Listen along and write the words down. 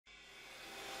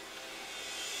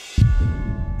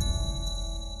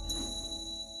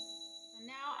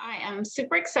I'm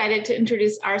super excited to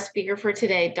introduce our speaker for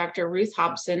today, Dr. Ruth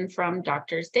Hobson from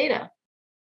Doctors Data.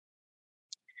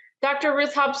 Dr.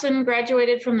 Ruth Hobson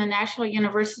graduated from the National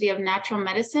University of Natural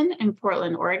Medicine in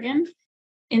Portland, Oregon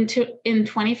in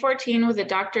 2014 with a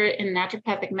doctorate in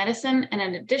naturopathic medicine and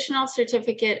an additional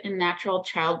certificate in natural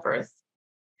childbirth.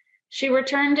 She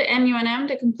returned to NUNM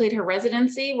to complete her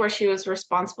residency, where she was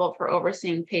responsible for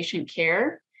overseeing patient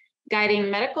care,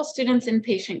 guiding medical students in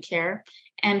patient care,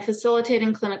 and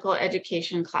facilitating clinical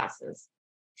education classes.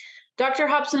 Dr.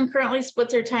 Hobson currently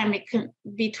splits her time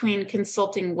between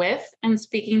consulting with and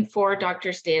speaking for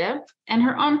Doctors Data and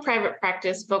her own private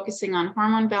practice focusing on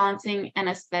hormone balancing and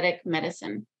aesthetic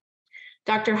medicine.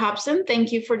 Dr. Hobson,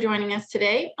 thank you for joining us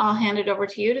today. I'll hand it over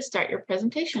to you to start your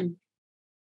presentation.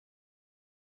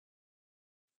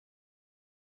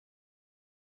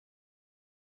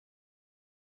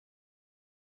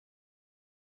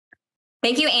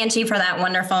 Thank you, Angie, for that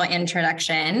wonderful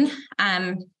introduction.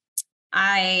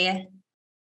 I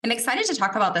am excited to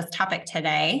talk about this topic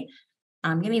today.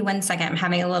 Give me 1 second. I'm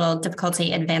having a little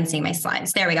difficulty advancing my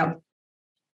slides. There we go.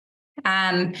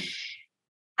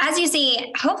 As you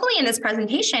see, hopefully in this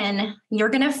presentation, you're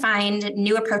going to find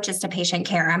new approaches to patient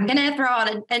care. I'm going to throw out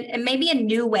maybe a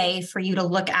new way for you to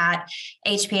look at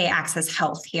HPA Access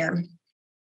Health here.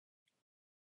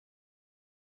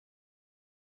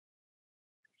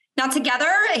 Now together,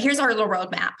 here's our little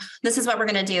roadmap. This is what we're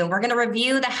going to do. We're going to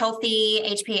review the healthy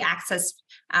HPA access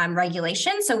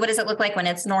regulation. So what does it look like when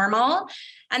it's normal?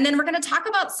 And then we're going to talk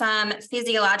about some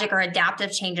physiologic or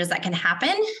adaptive changes that can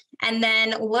happen. And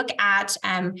then look at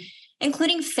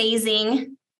including phasing.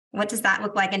 What does that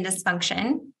look like in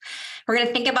dysfunction? We're going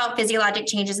to think about physiologic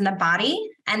changes in the body.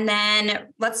 And then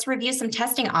let's review some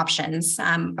testing options.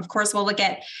 Of course, we'll look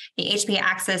at the HPA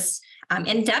axis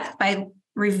in depth by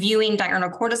reviewing diurnal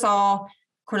cortisol,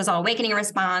 cortisol awakening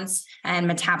response,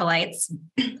 and metabolites.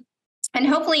 And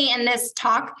hopefully in this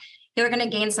talk, you're going to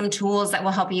gain some tools that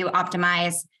will help you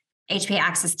optimize HPA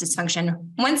axis dysfunction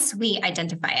once we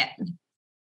identify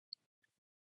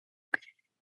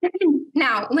it.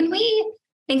 Now, when we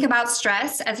think about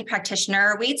stress as a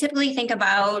practitioner, we typically think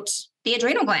about the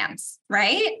adrenal glands,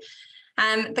 right?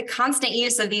 The constant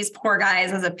use of these poor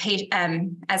guys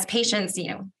as patients,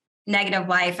 negative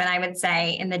life, and I would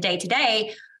say in the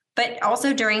day-to-day, but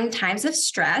also during times of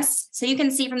stress. So you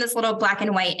can see from this little black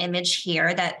and white image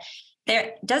here that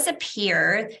there does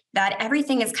appear that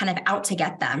everything is kind of out to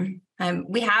get them.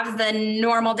 We have the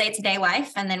normal day-to-day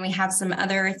life, and then we have some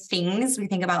other things. We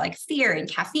think about like fear and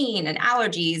caffeine and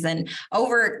allergies and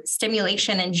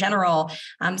overstimulation in general.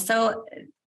 So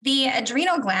the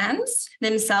adrenal glands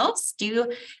themselves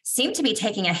do seem to be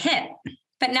taking a hit.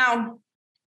 But now,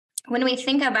 when we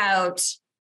think about,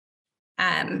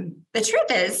 the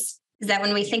truth is that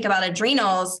when we think about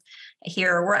adrenals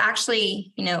here, we're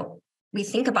actually, we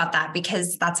think about that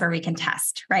because that's where we can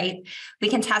test, right? We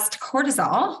can test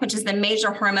cortisol, which is the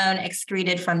major hormone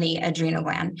excreted from the adrenal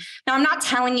gland. Now, I'm not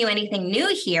telling you anything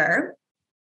new here,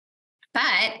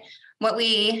 but what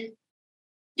we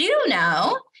do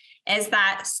know is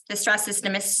that the stress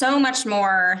system is so much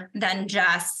more than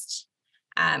just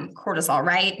cortisol,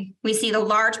 right? We see the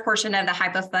large portion of the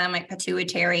hypothalamic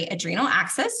pituitary adrenal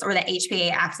axis, or the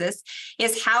HPA axis,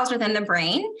 is housed within the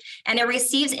brain, and it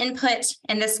receives input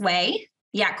in this way.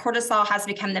 Yet cortisol has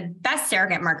become the best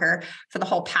surrogate marker for the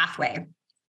whole pathway.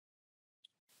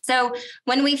 So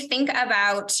when we think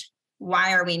about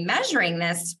why are we measuring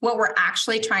this, what we're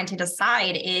actually trying to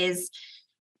decide is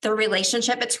the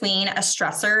relationship between a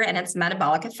stressor and its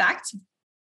metabolic effect.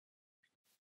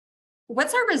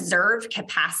 What's our reserve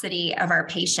capacity of our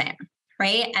patient,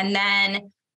 right? And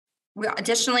then we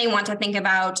additionally want to think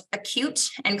about acute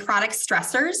and chronic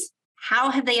stressors.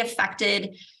 How have they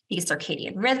affected the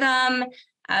circadian rhythm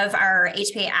of our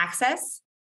HPA axis?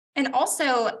 And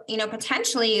also,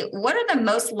 potentially, what are the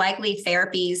most likely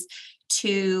therapies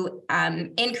to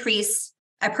increase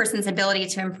a person's ability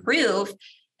to improve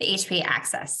the HPA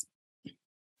axis?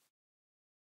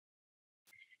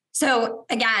 So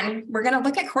again, we're going to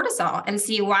look at cortisol and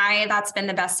see why that's been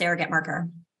the best surrogate marker.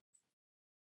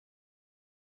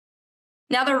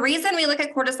 Now, the reason we look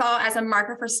at cortisol as a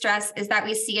marker for stress is that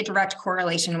we see a direct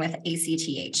correlation with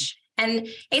ACTH. And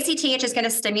ACTH is going to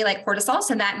stimulate cortisol,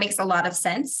 so that makes a lot of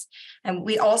sense. And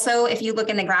we also, if you look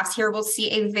in the graphs here, we'll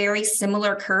see a very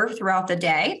similar curve throughout the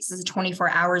day. This is 24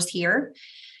 hours here.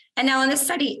 And now in this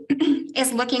study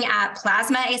is looking at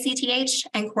plasma ACTH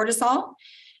and cortisol.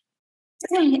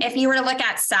 If you were to look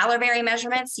at salivary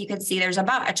measurements, you could see there's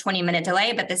about a 20-minute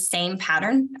delay, but the same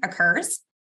pattern occurs.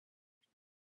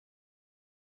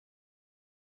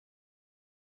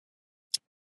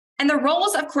 And the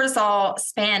roles of cortisol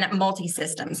span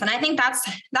multi-systems. And I think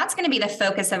that's going to be the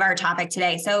focus of our topic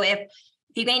today. So if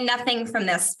you gain nothing from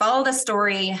this, follow the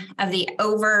story of the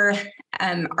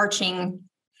overarching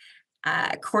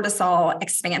cortisol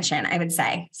expansion, I would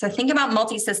say. So think about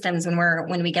multi-systems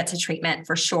when we get to treatment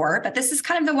for sure, but this is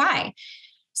kind of the why.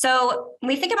 So when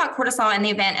we think about cortisol in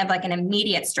the event of like an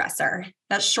immediate stressor,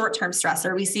 that short-term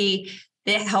stressor, we see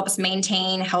that it helps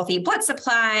maintain healthy blood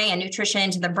supply and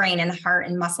nutrition to the brain and the heart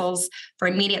and muscles for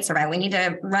immediate survival. We need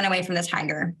to run away from the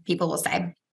tiger, people will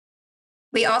say.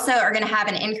 We also are going to have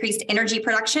an increased energy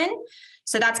production.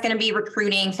 So that's going to be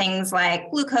recruiting things like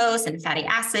glucose and fatty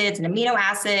acids and amino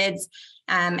acids,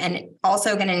 and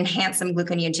also going to enhance some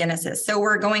gluconeogenesis. So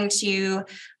we're going to,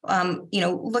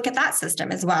 look at that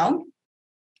system as well.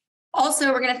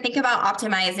 Also, we're going to think about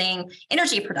optimizing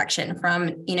energy production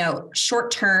from,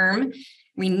 short term.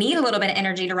 We need a little bit of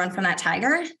energy to run from that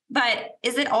tiger, but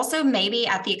is it also maybe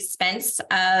at the expense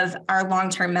of our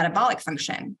long-term metabolic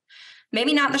function?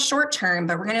 Maybe not the short term,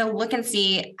 but we're going to look and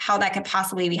see how that could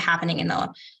possibly be happening in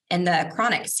the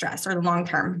chronic stress or the long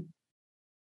term.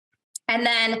 And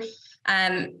then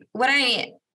what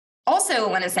I also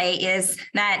want to say is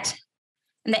that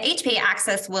the HPA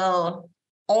axis will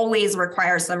always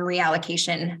require some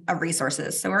reallocation of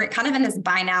resources. So we're kind of in this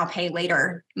buy now, pay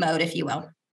later mode, if you will.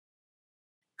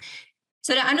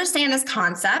 So to understand this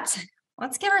concept,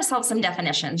 let's give ourselves some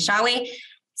definitions, shall we?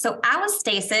 So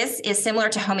allostasis is similar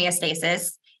to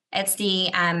homeostasis. It's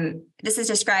this is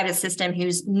described as a system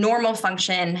whose normal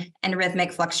function and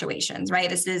rhythmic fluctuations, right?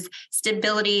 This is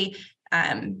stability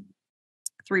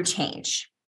through change.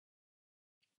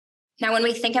 Now, when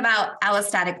we think about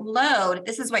allostatic load,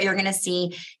 this is what you're going to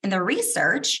see in the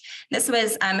research. This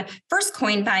was first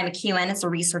coined by McEwen as a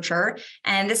researcher,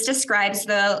 and this describes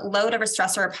the load of a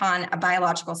stressor upon a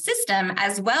biological system,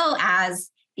 as well as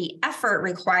the effort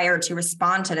required to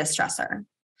respond to this stressor.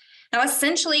 Now,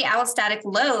 essentially, allostatic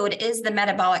load is the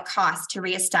metabolic cost to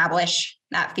reestablish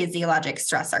that physiologic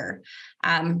stressor.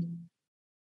 And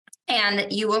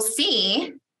you will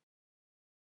see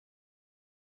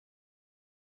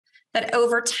that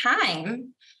over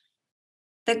time,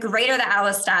 the greater the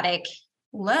allostatic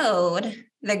load,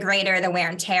 the greater the wear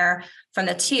and tear from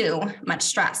the too much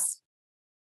stress.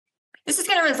 This is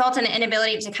going to result in an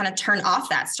inability to kind of turn off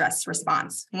that stress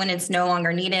response when it's no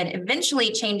longer needed,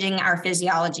 eventually changing our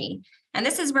physiology. And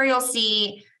this is where you'll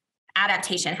see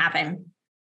adaptation happen.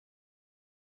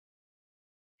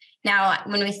 Now,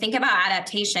 when we think about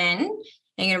adaptation,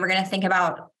 we're going to think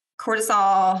about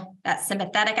cortisol, that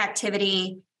sympathetic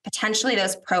activity, potentially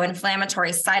those pro-inflammatory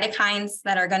cytokines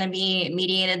that are going to be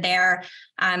mediated there.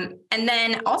 And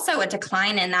then also a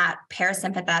decline in that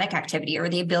parasympathetic activity or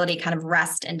the ability to kind of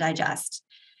rest and digest.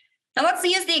 Now let's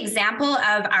use the example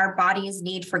of our body's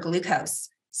need for glucose.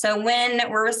 So when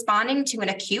we're responding to an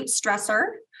acute stressor,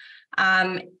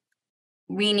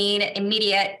 we need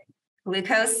immediate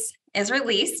glucose is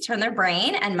released from the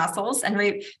brain and muscles, and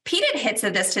repeated hits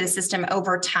of this to the system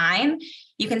over time.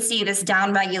 You can see this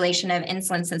downregulation of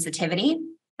insulin sensitivity.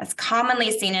 That's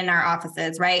commonly seen in our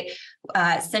offices, right?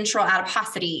 Central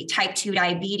adiposity, type 2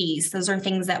 diabetes, those are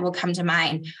things that will come to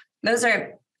mind. Those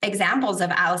are examples of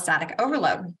allostatic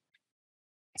overload.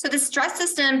 So the stress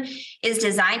system is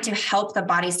designed to help the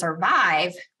body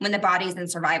survive when the body's in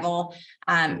survival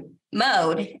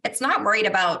mode. It's not worried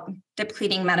about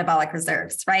depleting metabolic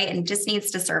reserves, right? And just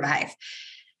needs to survive.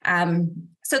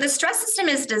 So the stress system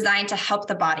is designed to help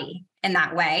the body in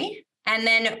that way. And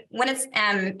then when it's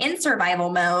in survival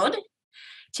mode,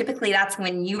 typically that's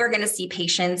when you are going to see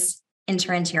patients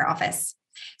enter into your office.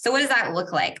 So what does that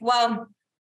look like? Well,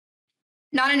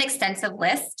 not an extensive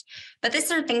list, but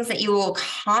these are things that you will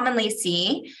commonly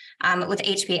see with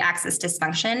HPA axis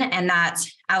dysfunction and that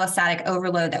allostatic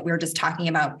overload that we were just talking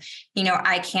about.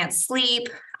 I can't sleep.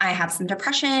 I have some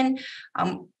depression.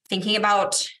 Thinking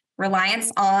about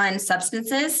reliance on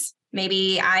substances.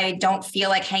 Maybe I don't feel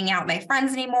like hanging out with my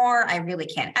friends anymore. I really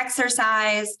can't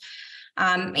exercise.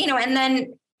 And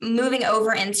then moving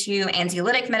over into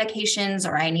anxiolytic medications,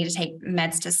 or I need to take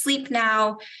meds to sleep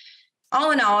now.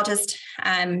 All in all, just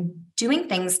doing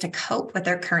things to cope with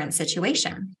their current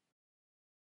situation.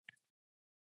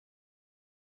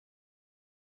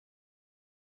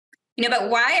 But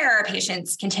why are our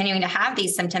patients continuing to have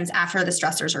these symptoms after the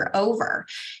stressors are over?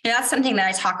 That's something that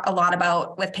I talk a lot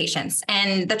about with patients.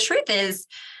 And the truth is,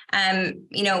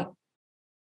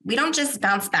 we don't just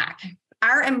bounce back.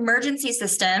 Our emergency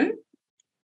system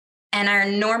and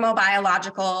our normal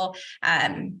biological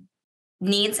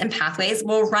needs and pathways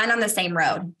will run on the same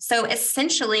road. So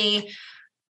essentially,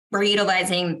 we're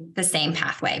utilizing the same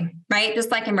pathway, right?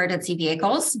 Just like emergency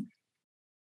vehicles.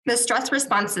 The stress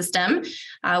response system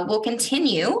will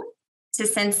continue to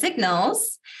send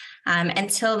signals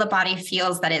until the body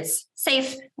feels that it's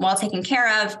safe, well taken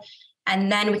care of,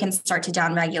 and then we can start to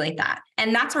downregulate that.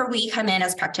 And that's where we come in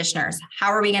as practitioners.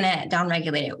 How are we going to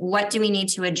downregulate it? What do we need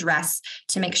to address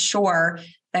to make sure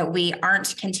that we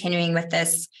aren't continuing with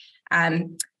this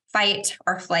fight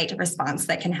or flight response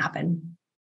that can happen?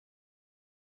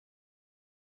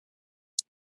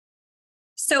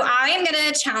 So I am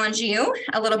going to challenge you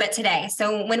a little bit today.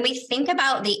 So when we think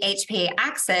about the HPA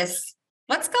axis,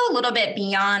 let's go a little bit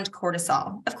beyond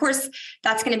cortisol. Of course,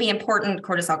 that's going to be important.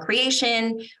 Cortisol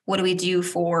creation. What do we do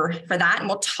for that? And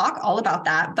we'll talk all about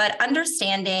that. But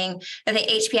understanding that the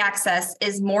HPA axis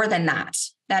is more than that,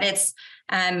 that it's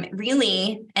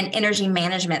really an energy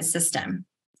management system.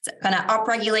 It's going to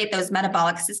upregulate those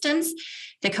metabolic systems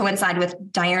that coincide with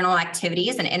diurnal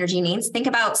activities and energy needs. Think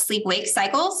about sleep-wake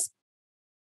cycles.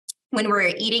 When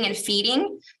we're eating and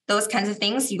feeding, those kinds of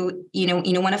things, you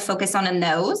want to focus on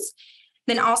those.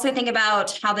 Then also think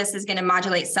about how this is going to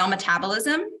modulate cell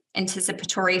metabolism,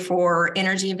 anticipatory for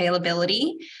energy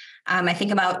availability. I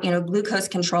think about, glucose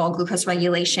control, glucose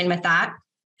regulation with that.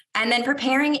 And then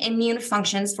preparing immune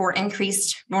functions for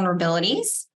increased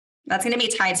vulnerabilities. That's going to be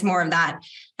tied to more of that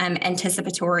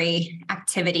anticipatory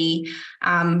activity.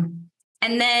 And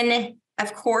then,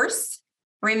 of course,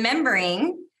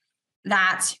 remembering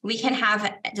that we can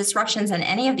have disruptions in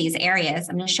any of these areas.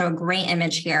 I'm going to show a great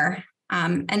image here.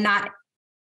 And that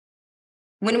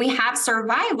when we have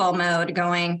survival mode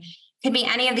going, could be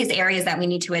any of these areas that we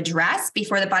need to address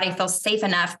before the body feels safe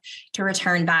enough to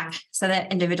return back so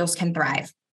that individuals can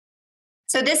thrive.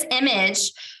 So this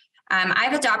image,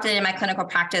 I've adopted in my clinical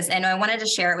practice, and I wanted to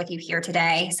share it with you here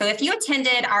today. So if you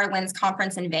attended our LINS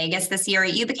conference in Vegas this year,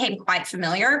 you became quite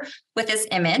familiar with this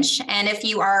image. And if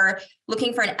you are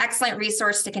looking for an excellent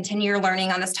resource to continue your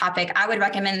learning on this topic, I would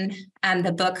recommend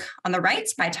the book on the right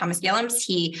by Thomas Yellams.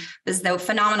 He was the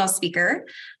phenomenal speaker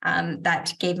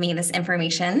that gave me this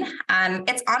information.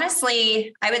 It's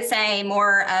honestly, I would say,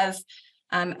 more of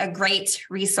a great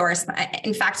resource.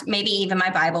 In fact, maybe even my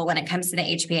Bible when it comes to the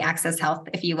HPA axis health,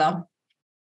 if you will.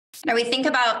 Now we think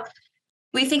about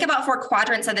 4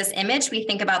 quadrants of this image. We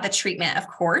think about the treatment, of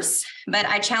course, but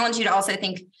I challenge you to also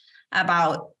think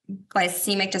about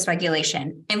glycemic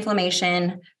dysregulation,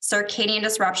 inflammation, circadian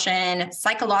disruption,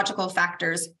 psychological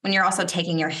factors when you're also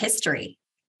taking your history,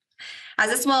 as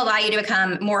this will allow you to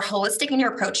become more holistic in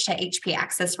your approach to HPA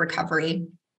axis recovery.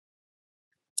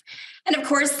 And of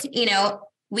course,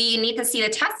 we need to see the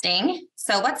testing.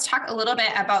 So let's talk a little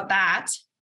bit about that.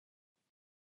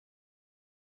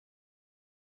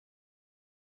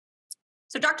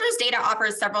 So Doctors Data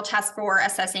offers several tests for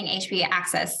assessing HPA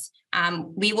axis.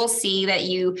 We will see that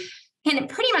you can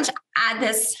pretty much add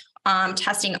this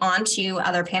testing onto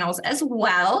other panels as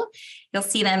well. You'll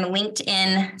see them linked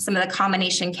in some of the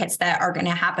combination kits that are going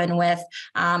to happen with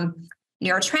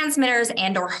neurotransmitters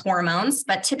and or hormones,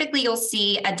 but typically you'll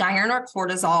see a diurnal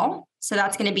cortisol. So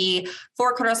that's going to be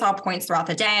 4 cortisol points throughout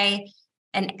the day,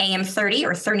 an AM 30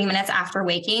 or 30 minutes after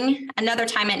waking, another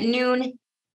time at noon,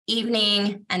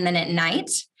 evening, and then at night.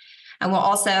 And we'll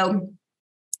also,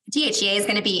 DHEA is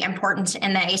going to be important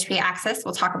in the HPA axis.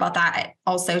 We'll talk about that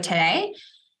also today.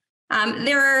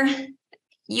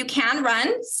 You can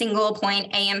run single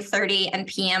point AM 30 and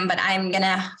PM, but I'm going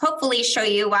to hopefully show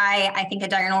you why I think a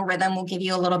diurnal rhythm will give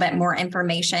you a little bit more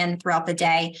information throughout the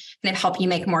day and help you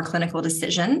make more clinical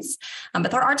decisions.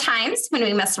 But there are times when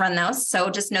we must run those. So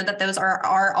just know that those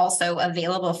are also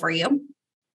available for you.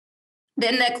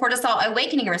 Then the cortisol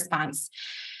awakening response.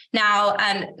 Now,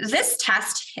 this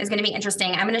test is going to be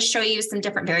interesting. I'm going to show you some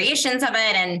different variations of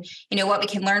it and what we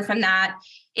can learn from that.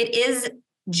 It is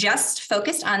just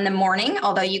focused on the morning,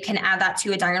 although you can add that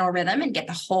to a diurnal rhythm and get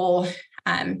the whole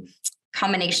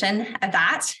combination of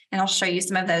that. And I'll show you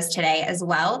some of those today as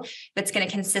well. It's going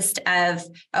to consist of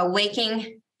a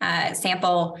waking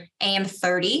sample AM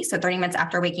 30, so 30 minutes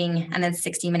after waking, and then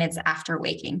 60 minutes after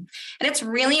waking. And it's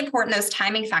really important. Those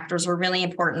timing factors are really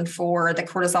important for the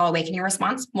cortisol awakening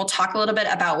response. We'll talk a little bit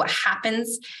about what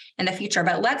happens in the future,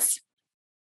 but let's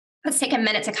take a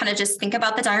minute to kind of just think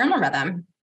about the diurnal rhythm.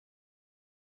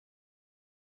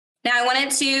 Now, I wanted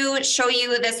to show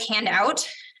you this handout.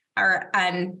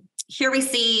 Here we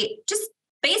see just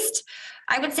based,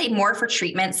 I would say more for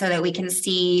treatment so that we can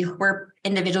see where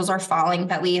individuals are falling,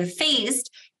 but we have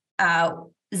phased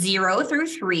 0 through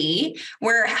 3,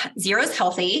 where 0 is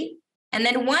healthy. And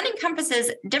then 1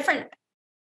 encompasses different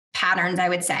patterns, I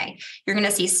would say. You're going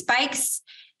to see spikes.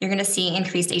 You're going to see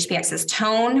increased HPA axis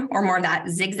tone or more of that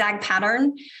zigzag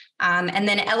pattern. And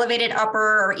then elevated upper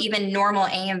or even normal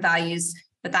AM values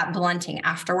with that blunting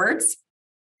afterwards.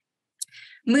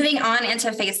 Moving on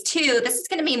into phase 2, this is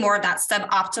going to be more of that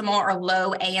suboptimal or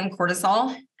low AM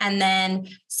cortisol, and then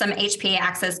some HPA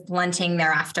axis blunting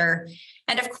thereafter.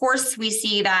 And of course, we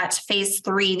see that phase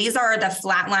 3, these are the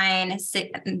flatline,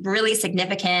 really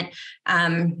significant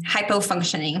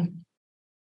hypofunctioning.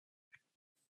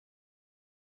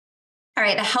 All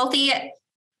right, the healthy,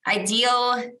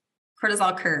 ideal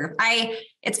cortisol curve.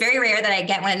 It's very rare that I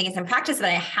get one of these in practice, but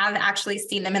I have actually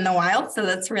seen them in the wild. So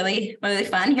that's really, really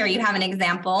fun. Here you have an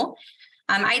example.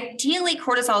 Ideally,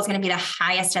 cortisol is going to be the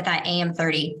highest at that AM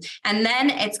 30, and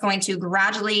then it's going to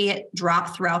gradually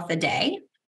drop throughout the day,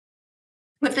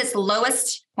 with this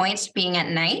lowest point being at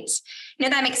night.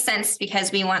 That makes sense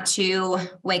because we want to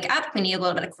wake up. We need a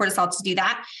little bit of cortisol to do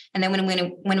that. And then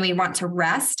when we want to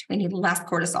rest, we need less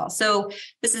cortisol. So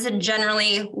this is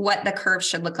generally what the curve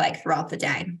should look like throughout the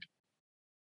day.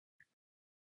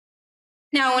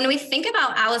 Now, when we think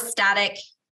about allostatic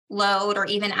load or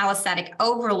even allostatic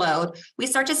overload, we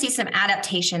start to see some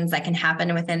adaptations that can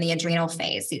happen within the adrenal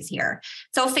phases here.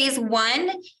 So phase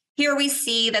 1, here we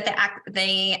see that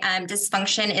the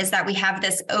dysfunction is that we have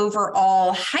this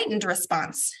overall heightened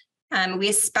response. We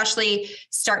especially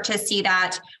start to see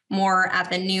that more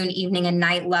at the noon, evening, and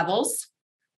night levels.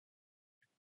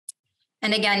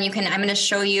 And again, I'm going to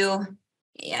show you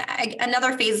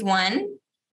another phase 1.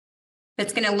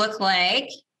 It's going to look like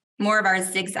more of our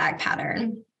zigzag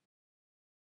pattern.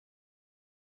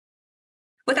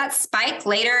 With that spike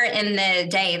later in the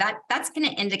day, that's going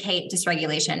to indicate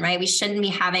dysregulation, right? We shouldn't be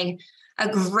having a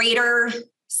greater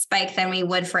spike than we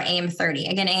would for AM 30.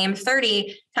 Again, AM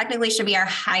 30 technically should be our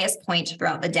highest point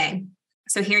throughout the day.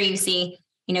 So here you see,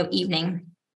 evening.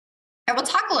 And we'll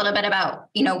talk a little bit about,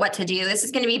 what to do. This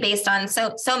is going to be based on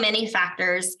so many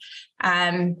factors.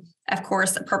 Of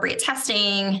course, appropriate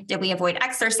testing. Did we avoid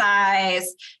exercise?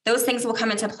 Those things will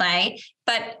come into play.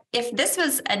 But if this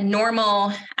was a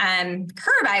normal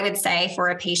curve, I would say, for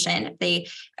a patient, they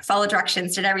followed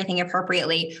directions, did everything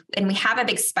appropriately, and we have a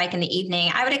big spike in the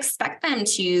evening, I would expect them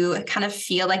to kind of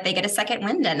feel like they get a second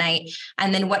wind at night.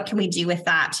 And then what can we do with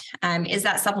that? Is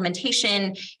that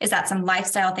supplementation? Is that some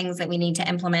lifestyle things that we need to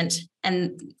implement?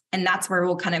 And that's where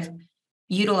we'll kind of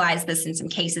utilize this in some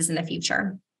cases in the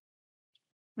future.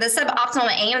 The suboptimal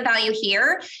AM value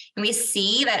here, and we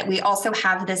see that we also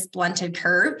have this blunted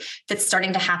curve that's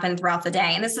starting to happen throughout the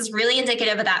day. And this is really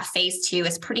indicative of that phase 2.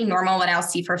 It's pretty normal what I'll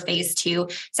see for phase 2.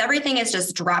 So everything is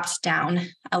just dropped down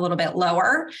a little bit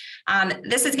lower.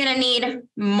 This is going to need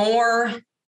more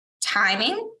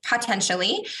timing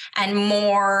potentially, and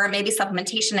more maybe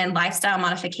supplementation and lifestyle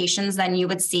modifications than you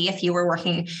would see if you were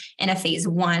working in a phase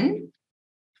 1.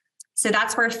 So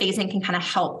that's where phasing can kind of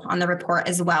help on the report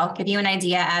as well, give you an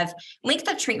idea of length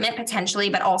of treatment potentially,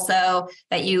 but also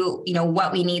that you know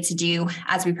what we need to do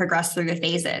as we progress through the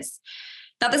phases.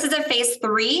 Now, this is a phase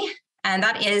 3, and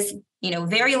that is,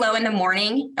 very low in the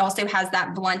morning. It also has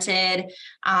that blunted,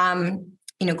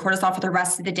 cortisol for the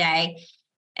rest of the day.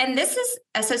 And this is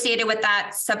associated with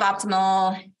that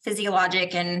suboptimal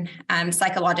physiologic and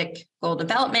psychological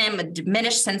development, with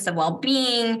diminished sense of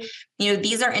well-being.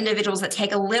 These are individuals that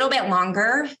take a little bit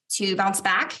longer to bounce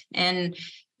back. And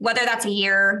whether that's a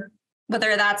year,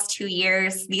 whether that's 2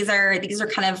 years, these are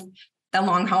kind of the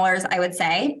long haulers, I would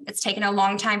say. It's taken a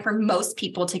long time for most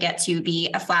people to get to be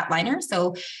a flatliner.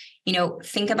 So,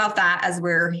 think about that as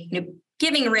we're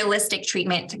giving realistic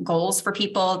treatment goals for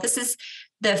people. This is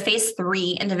the phase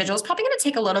 3 individual is probably going to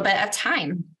take a little bit of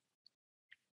time.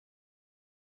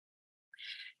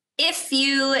 If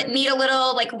you need a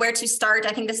little where to start,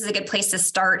 I think this is a good place to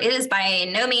start. It is by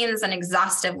no means an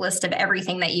exhaustive list of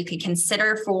everything that you could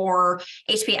consider for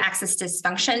HPA axis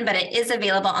dysfunction, but it is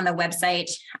available on the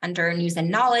website under News and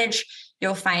Knowledge.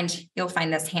 You'll find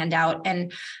this handout.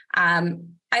 And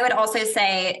I would also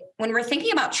say, when we're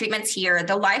thinking about treatments here,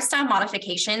 the lifestyle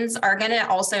modifications are going to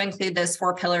also include those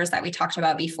 4 pillars that we talked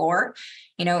about before.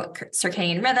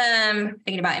 Circadian rhythm,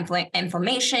 thinking about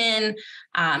inflammation.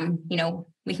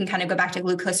 We can kind of go back to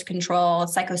glucose control,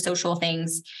 psychosocial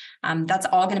things. That's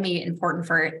all going to be important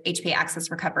for HPA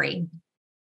axis recovery.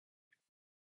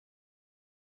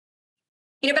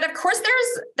 But of course,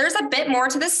 there's a bit more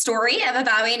to the story of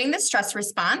evaluating the stress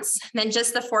response than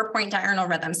just the 4-point diurnal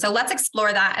rhythm. So let's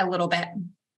explore that a little bit.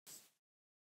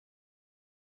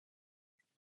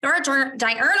 Our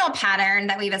diurnal pattern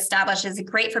that we've established is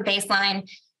great for baseline.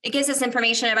 It gives us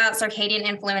information about circadian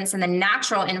influence and the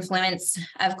natural influence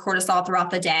of cortisol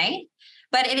throughout the day.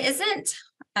 But it isn't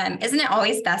it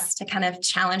always best to kind of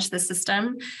challenge the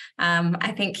system?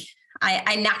 I think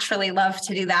I naturally love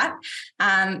to do that.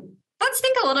 Let's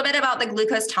think a little bit about the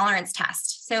glucose tolerance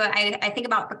test. So I think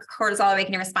about the cortisol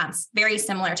awakening response, very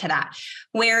similar to that,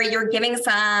 where you're giving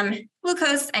some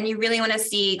glucose and you really want to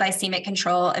see glycemic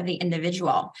control of the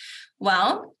individual.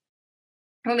 Well,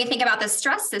 when we think about the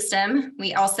stress system,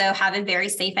 we also have a very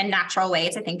safe and natural way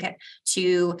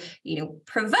to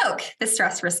provoke the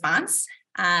stress response.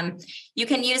 You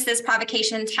can use this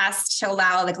provocation test to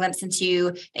allow the glimpse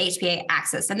into the HPA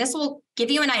axis. And this will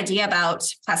give you an idea about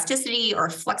plasticity or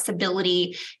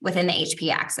flexibility within the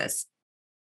HPA axis.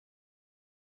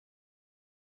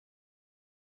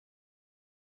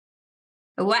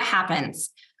 But what happens?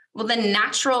 Well, the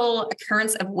natural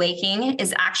occurrence of waking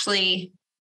is actually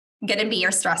going to be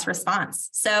your stress response.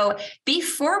 So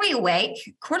before we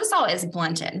wake, cortisol is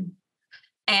blunted.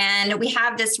 And we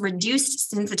have this reduced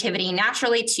sensitivity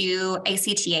naturally to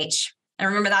ACTH. And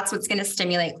remember, that's what's going to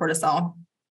stimulate cortisol.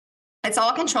 It's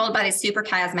all controlled by the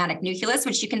suprachiasmatic nucleus,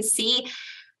 which you can see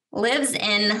lives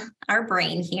in our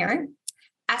brain here.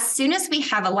 As soon as we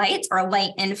have a light or a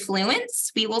light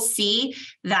influence, we will see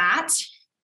that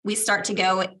we start to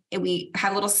go, we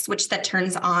have a little switch that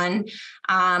turns on.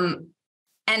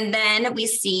 And then we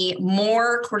see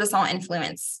more cortisol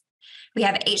influence. We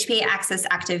have HPA axis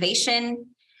activation.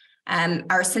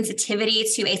 Our sensitivity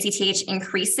to ACTH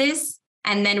increases.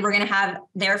 And then we're going to have,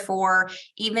 therefore,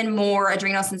 even more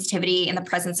adrenal sensitivity in the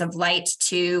presence of light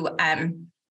to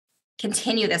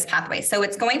continue this pathway. So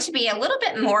it's going to be a little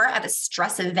bit more of a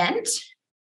stress event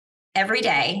every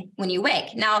day when you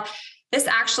wake. Now, this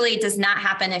actually does not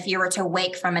happen if you were to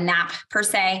wake from a nap per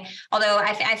se. Although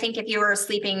I think if you were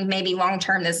sleeping maybe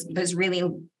long-term, those really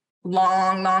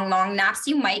long naps,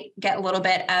 you might get a little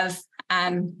bit of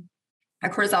a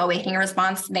cortisol awakening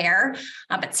response there.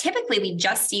 But typically we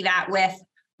just see that with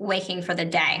waking for the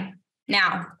day.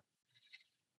 Now,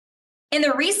 in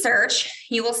the research,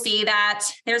 you will see that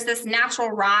there's this natural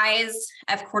rise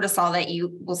of cortisol that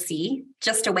you will see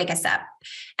just to wake us up.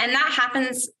 And that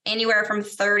happens anywhere from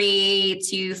 30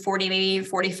 to 40, maybe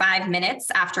 45 minutes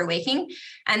after waking.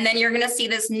 And then you're going to see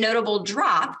this notable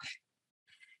drop.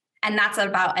 And that's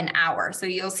about an hour. So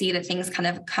you'll see that things kind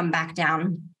of come back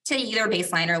down to either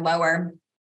baseline or lower.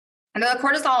 And the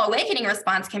cortisol awakening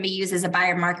response can be used as a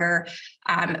biomarker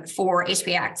for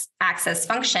HPA axis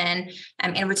function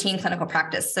in routine clinical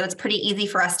practice. So it's pretty easy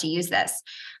for us to use this.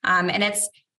 And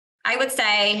I would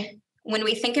say, when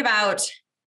we think about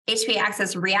HPA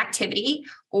axis reactivity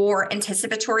or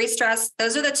anticipatory stress,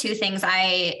 those are the two things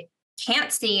I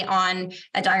can't see on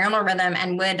a diurnal rhythm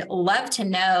and would love to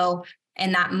know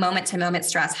in that moment-to-moment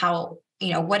stress, how,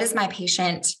 what is my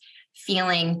patient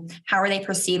feeling? How are they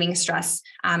perceiving stress?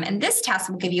 And this test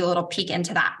will give you a little peek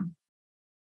into that.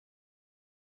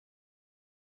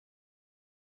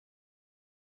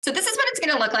 So this is what it's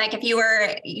going to look like if you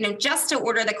were, just to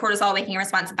order the cortisol waking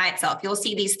response by itself. You'll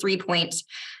see these 3 points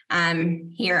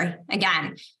here.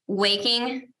 Again,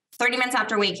 waking, 30 minutes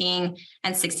after waking,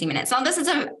 and 60 minutes. So this is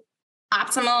an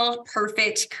optimal,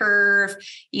 perfect curve.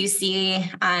 You see,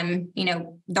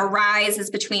 the rise is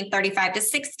between 35 to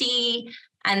 60.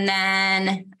 And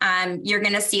then you're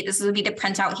going to see, this will be the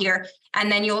printout here.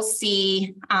 And then you'll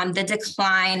see the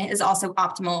decline is also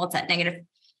optimal. It's at negative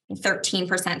 13%.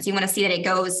 So you want to see that it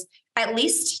goes at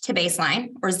least to baseline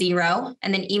or 0,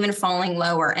 and then even falling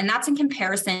lower. And that's in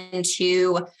comparison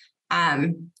to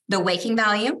the waking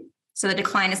value. So the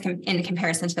decline is in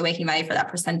comparison to the waking value for that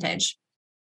percentage.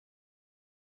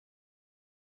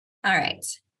 All right.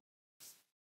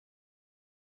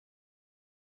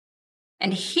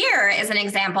 And here is an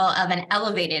example of an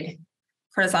elevated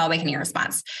cortisol awakening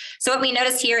response. So what we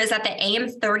notice here is that the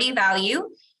AM30 value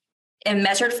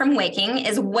measured from waking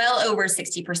is well over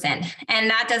 60%. And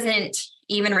that doesn't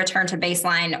even return to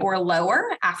baseline or lower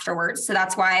afterwards. So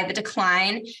that's why the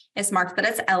decline is marked that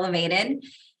it's elevated.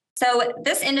 So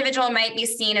this individual might be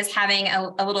seen as having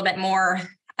a little bit more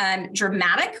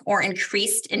dramatic or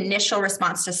increased initial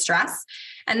response to stress,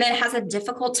 and then has a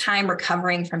difficult time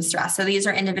recovering from stress. So these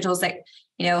are individuals that,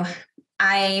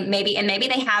 maybe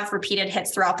they have repeated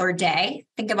hits throughout their day.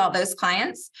 Think about those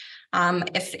clients.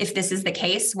 If this is the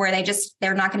case where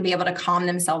they're not going to be able to calm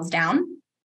themselves down.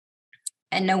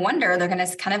 And no wonder they're going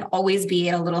to kind of always be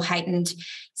at a little heightened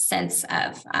sense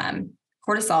of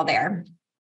cortisol there.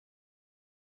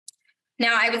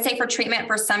 Now, I would say for treatment,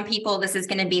 for some people, this is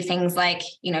going to be things like,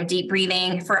 deep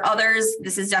breathing. For others,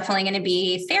 this is definitely going to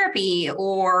be therapy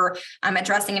or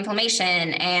addressing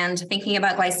inflammation and thinking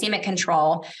about glycemic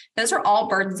control. Those are all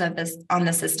burdens of this on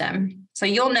the system. So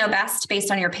you'll know best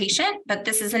based on your patient, but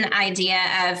this is an idea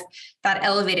of that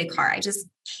elevated CAR. I just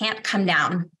can't come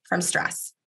down from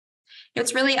stress.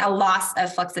 It's really a loss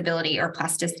of flexibility or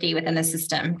plasticity within the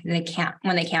system when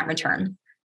they can't return.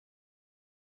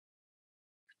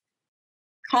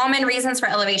 Common reasons for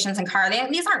elevations in CAR.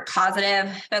 These aren't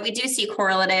causative, but we do see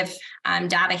correlative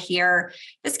data here.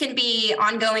 This can be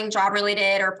ongoing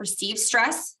job-related or perceived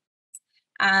stress.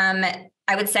 I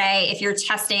would say if you're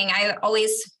testing, I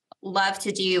always love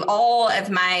to do all of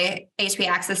my HPA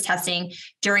axis testing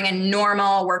during a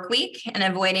normal work week and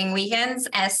avoiding weekends,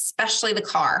 especially the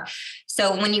CAR.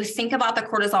 So when you think about the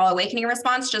cortisol awakening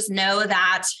response, just know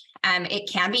that it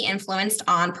can be influenced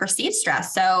on perceived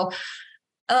stress. So,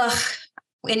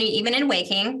 even in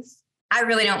waking, I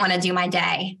really don't want to do my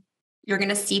day. You're going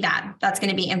to see that. That's going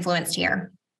to be influenced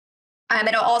here.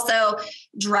 It'll also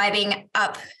driving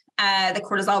up the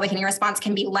cortisol awakening response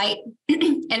can be light.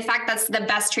 In fact, that's the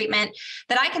best treatment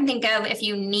that I can think of if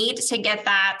you need to get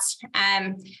that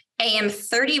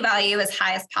AM30 value as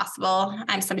high as possible.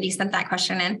 Somebody sent that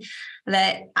question in,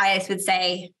 that I would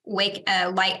say light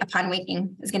upon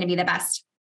waking is going to be the best.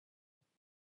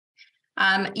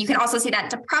 You can also see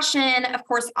that depression, of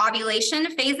course, ovulation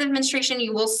phase of menstruation,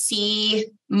 you will see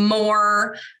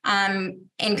more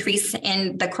increase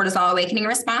in the cortisol awakening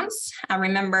response.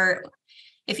 Remember,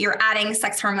 if you're adding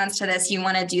sex hormones to this, you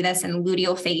want to do this in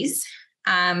luteal phase.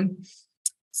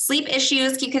 Sleep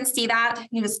issues, you can see that.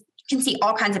 You can see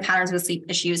all kinds of patterns with sleep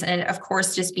issues. And of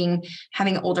course, just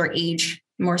having older age,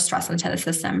 more stress into the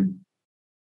system.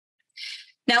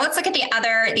 Now let's look at the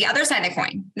other side of the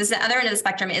coin. This is the other end of the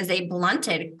spectrum is a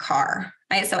blunted CAR,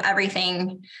 right? So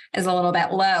everything is a little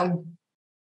bit low.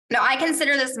 Now I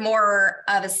consider this more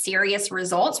of a serious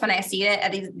result when I see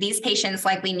it. These patients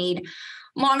likely need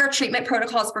longer treatment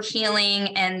protocols for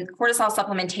healing, and cortisol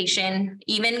supplementation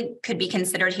even could be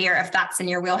considered here if that's in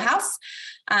your wheelhouse.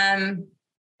 And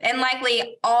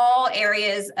likely all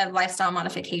areas of lifestyle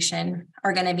modification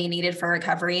are going to be needed for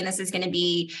recovery. And this is going to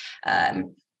be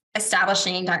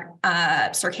establishing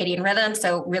circadian rhythm.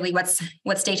 So really what's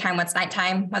daytime, what's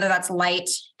nighttime, whether that's light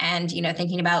and,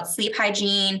 thinking about sleep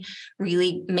hygiene,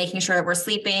 really making sure that we're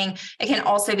sleeping. It can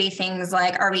also be things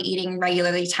like, are we eating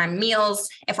regularly timed meals?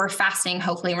 If we're fasting,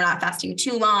 hopefully we're not fasting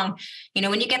too long.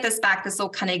 When you get this back, this will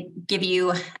kind of give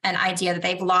you an idea that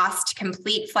they've lost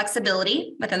complete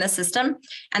flexibility within the system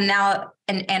and now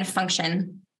and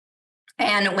function.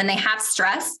 And when they have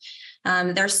stress,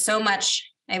 there's so much,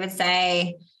 I would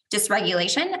say,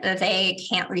 dysregulation that they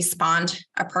can't respond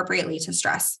appropriately to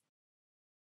stress.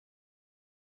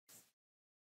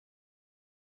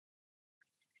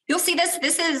 You'll see this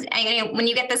is, when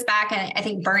you get this back, and I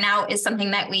think burnout is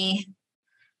something that we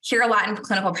hear a lot in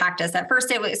clinical practice. At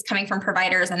first it was coming from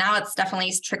providers, and now it's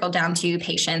definitely trickled down to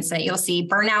patients. That you'll see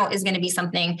burnout is going to be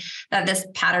something that this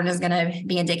pattern is going to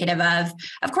be indicative of.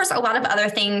 Of course, a lot of other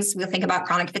things, we'll think about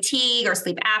chronic fatigue or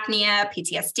sleep apnea,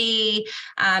 PTSD,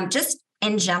 just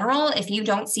in general, if you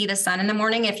don't see the sun in the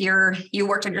morning, if you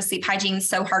worked on your sleep hygiene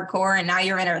so hardcore and now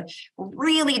you're in a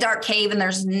really dark cave and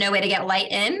there's no way to get light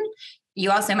in,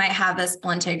 you also might have this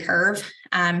blunted curve.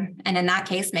 And in that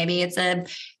case, maybe it's a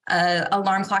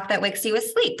alarm clock that wakes you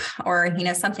asleep or,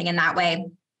 something in that way.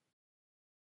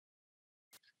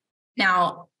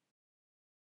 Now,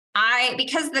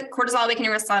 because the cortisol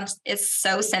awakening response is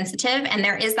so sensitive and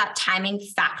there is that timing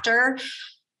factor,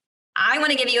 I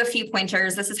want to give you a few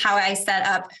pointers. This is how I set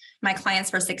up my clients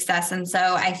for success. And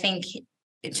so I think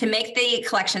to make the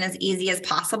collection as easy as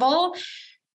possible,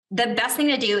 the best thing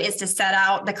to do is to set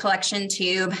out the collection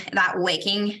tube, at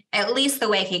least the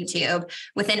waking tube,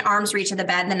 within arm's reach of the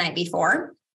bed the night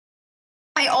before.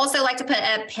 I also like to put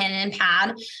a pen and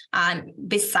pad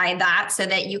beside that so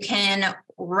that you can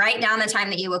write down the time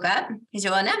that you woke up, because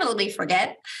you'll inevitably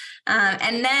forget.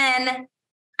 And then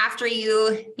after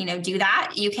you do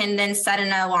that, you can then set an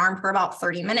alarm for about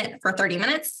 30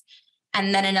 minutes,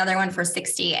 and then another one for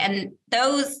 60. And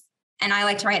I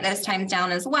like to write those times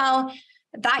down as well.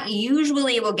 That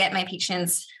usually will get my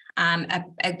patients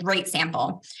a great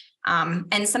sample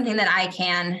and something that I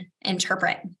can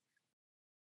interpret.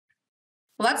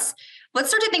 Let's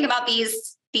start to think about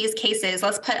these cases.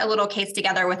 Let's put a little case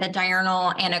together with a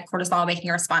diurnal and a cortisol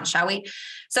awakening response, shall we?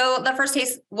 So the first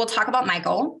case, we'll talk about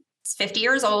Michael. He's 50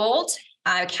 years old,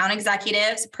 account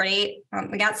executive,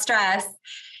 we got stress.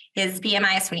 His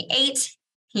BMI is 28.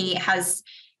 He has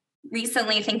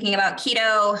recently thinking about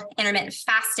keto, intermittent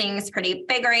fasting is pretty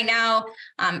big right now.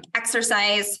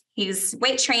 Exercise, he's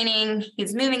weight training,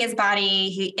 he's moving his body,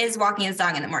 he is walking his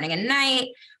dog in the morning and night.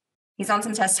 He's on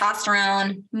some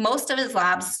testosterone. Most of his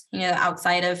labs,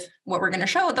 outside of what we're going to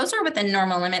show, those are within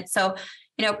normal limits. So,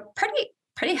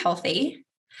 pretty healthy.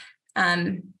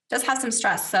 Does have some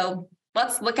stress. So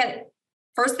let's look at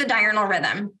first the diurnal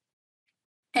rhythm.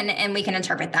 And we can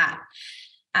interpret that.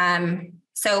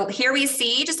 So here we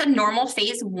see just a normal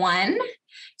phase 1.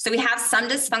 So we have some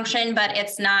dysfunction, but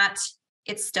it's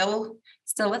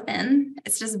still within.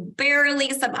 It's just barely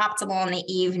suboptimal in the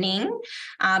evening,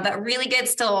 but really good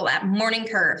still at morning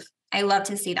curve. I love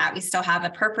to see that. We still have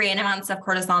appropriate amounts of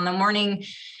cortisol in the morning.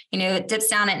 It dips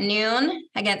down at noon.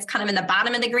 Again, it's kind of in the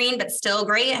bottom of the green, but still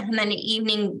great. And then the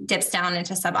evening dips down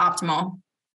into suboptimal.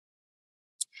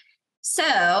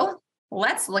 So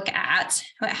let's look at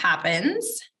what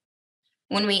happens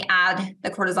when we add the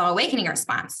cortisol awakening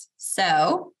response.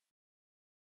 So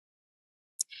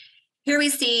here we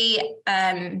see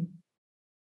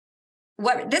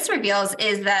what this reveals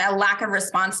is that a lack of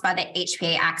response by the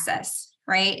HPA axis,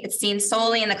 right? It's seen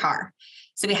solely in the car.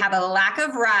 So we have a lack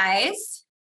of rise,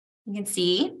 you can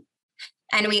see,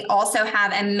 and we also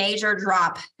have a major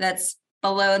drop that's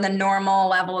below the normal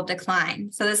level of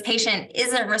decline. So this patient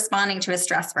isn't responding to his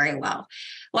stress very well.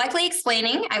 Likely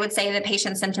explaining, I would say, the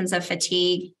patient's symptoms of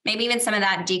fatigue, maybe even some of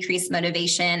that decreased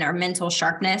motivation or mental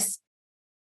sharpness.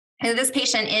 And this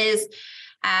patient is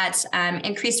at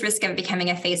increased risk of becoming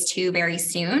a phase 2 very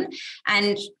soon,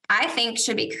 and I think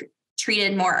should be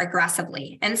treated more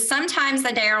aggressively. And sometimes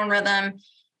the diurnal rhythm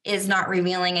is not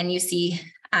revealing and you see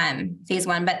phase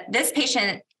 1, but this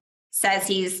patient says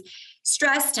he's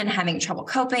stressed and having trouble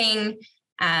coping.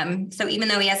 So even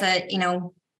though he has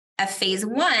a phase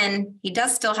 1, he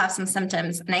does still have some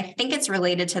symptoms. And I think it's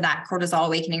related to that cortisol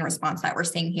awakening response that we're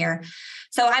seeing here.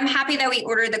 So I'm happy that we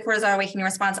ordered the cortisol awakening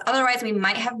response. Otherwise, we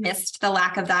might have missed the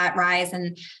lack of that rise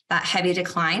and that heavy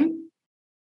decline.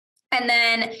 And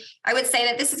then I would say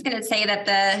that this is going to say that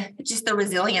the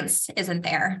resilience isn't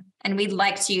there. And we'd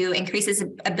like to increase his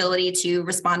ability to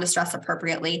respond to stress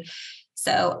appropriately.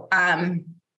 So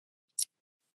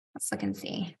let's look and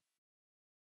see.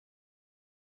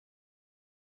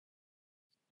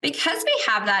 Because we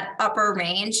have that upper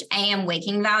range AM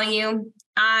waking value,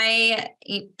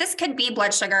 this could be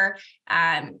blood sugar.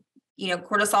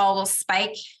 Cortisol will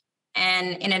spike,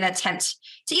 and in an attempt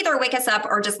to either wake us up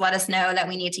or just let us know that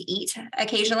we need to eat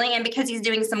occasionally. And because he's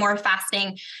doing some more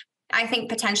fasting, I think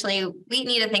potentially we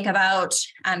need to think about,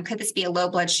 could this be a low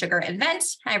blood sugar event?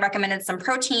 I recommended some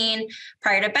protein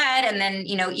prior to bed. And then,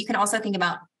 you can also think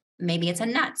about maybe it's a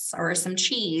nuts or some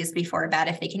cheese before bed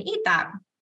if they can eat that.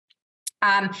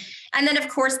 And then, of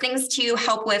course, things to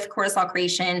help with cortisol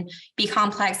creation, B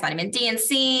complex, vitamin D and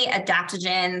C,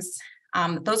 adaptogens.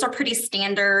 Those are pretty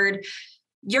standard.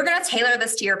 You're going to tailor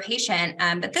this to your patient,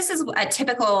 but this is a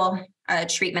typical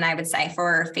treatment, I would say,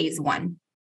 for phase 1.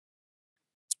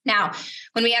 Now,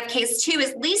 when we have case 2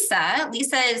 is Lisa.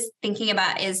 Lisa is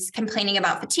complaining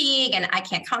about fatigue and I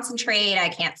can't concentrate. I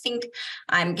can't think.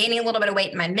 I'm gaining a little bit of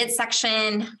weight in my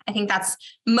midsection. I think that's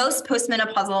most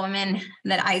postmenopausal women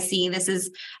that I see. This is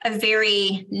a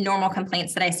very normal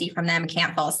complaints that I see from them.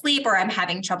 Can't fall asleep, or I'm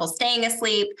having trouble staying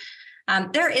asleep.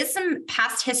 There is some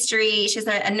past history. She's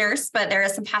a nurse, but there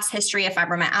is some past history of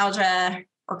fibromyalgia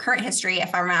or current history of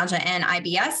fibromyalgia and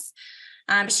IBS.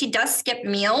 She does skip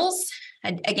meals,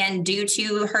 again, due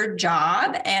to her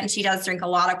job, and she does drink a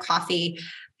lot of coffee.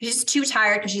 She's too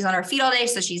tired because she's on her feet all day,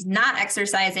 so she's not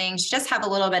exercising. She does have a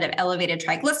little bit of elevated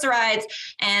triglycerides,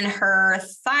 and her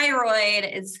thyroid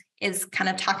is kind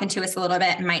of talking to us a little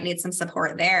bit and might need some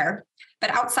support there.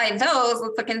 But outside those,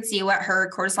 let's look and see what her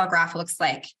cortisol graph looks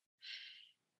like.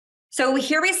 So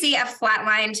here we see a flat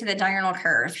line to the diurnal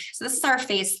curve. So this is our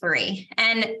phase 3.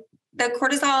 And the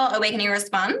cortisol awakening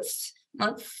response,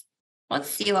 let's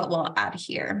see what we'll add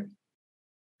here.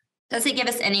 Does it give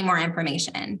us any more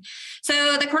information?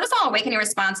 So the cortisol awakening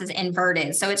response is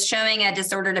inverted. So it's showing a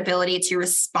disordered ability to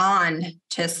respond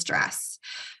to stress,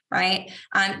 right?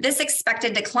 This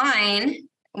expected decline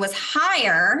was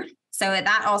higher. So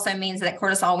that also means that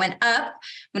cortisol went up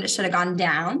when it should have gone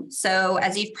down. So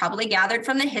as you've probably gathered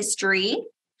from the history,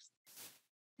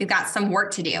 we've got some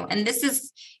work to do. And this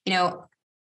is,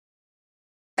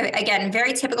 again,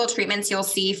 very typical treatments you'll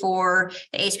see for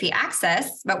the HPA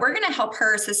axis, but we're going to help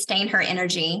her sustain her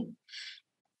energy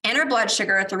and her blood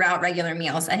sugar throughout regular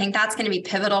meals. I think that's going to be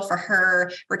pivotal for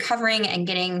her recovering and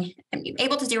getting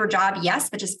able to do her job, yes,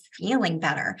 but just feeling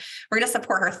better. We're going to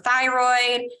support her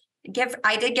thyroid.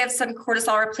 I did give some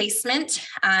cortisol replacement.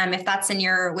 If that's in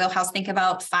your wheelhouse, think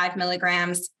about 5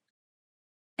 milligrams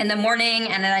in the morning.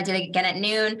 And then I did it again at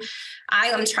noon. I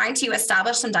am trying to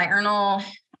establish some diurnal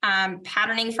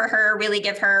patterning for her, really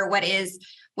give her what is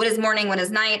morning, what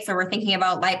is night. So we're thinking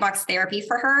about light box therapy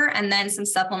for her, and then some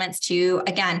supplements to,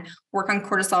 again, work on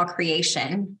cortisol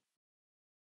creation.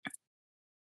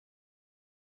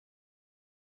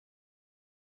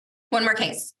 One more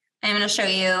case. I'm going to show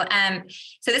you.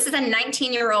 So this is a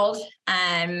 19-year-old,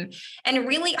 and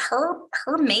really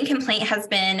her main complaint has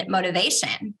been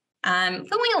motivation,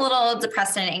 feeling a little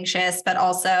depressed and anxious, but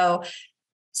also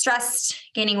stressed,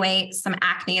 gaining weight, some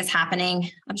acne is happening.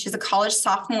 She's a college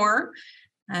sophomore,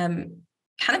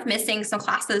 kind of missing some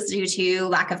classes due to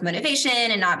lack of motivation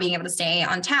and not being able to stay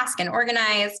on task and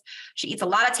organized. She eats a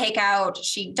lot of takeout.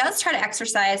 She does try to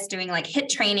exercise, doing like HIIT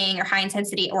training or high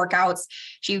intensity workouts.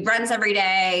 She runs every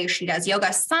day. She does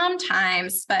yoga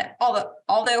sometimes, but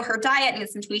although her diet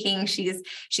needs some tweaking,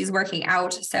 she's working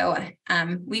out. So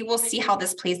we will see how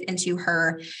this plays into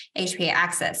her HPA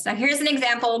axis. Now, here's an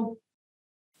example.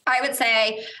 I would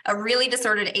say a really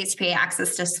disordered HPA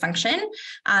axis dysfunction.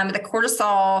 The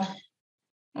cortisol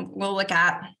we'll look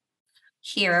at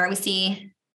here. We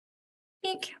see, I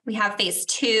think we have phase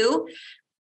 2.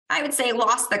 I would say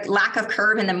lost the lack of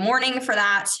curve in the morning for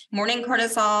that morning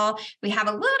cortisol. We have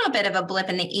a little bit of a blip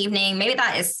in the evening. Maybe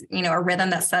that is, a rhythm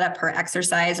that's set up per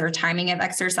exercise or timing of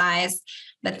exercise.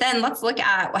 But then let's look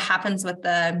at what happens with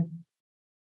the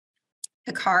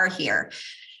car here.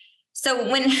 So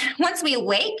once we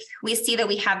wake, we see that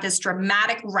we have this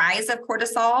dramatic rise of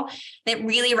cortisol that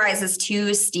really rises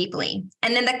too steeply.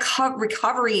 And then the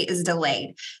recovery is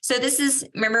delayed. So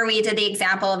remember we did the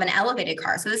example of an elevated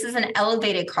car. So this is an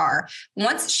elevated car.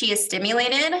 Once she is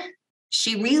stimulated,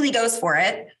 she really goes for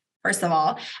it, first of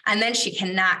all, and then she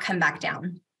cannot come back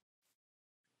down.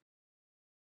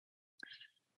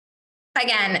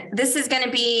 Again, this is going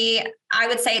to be, I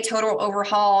would say, a total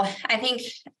overhaul. I think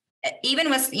even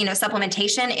with,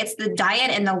 supplementation, it's the diet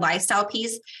and the lifestyle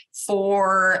piece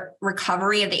for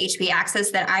recovery of the HPA axis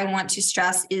that I want to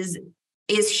stress is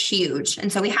huge.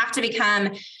 And so we have to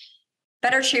become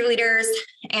better cheerleaders,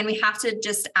 and we have to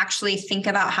just actually think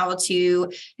about how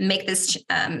to make this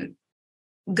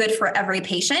good for every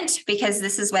patient, because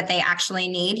this is what they actually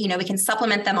need. We can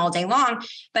supplement them all day long,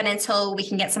 but until we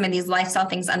can get some of these lifestyle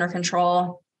things under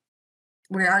control,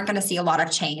 we aren't going to see a lot of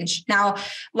change. Now,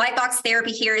 light box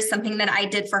therapy here is something that I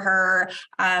did for her,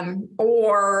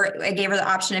 or I gave her the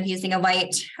option of using a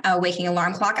light waking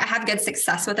alarm clock. I have good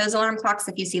success with those alarm clocks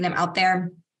if you see them out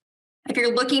there. If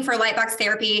you're looking for light box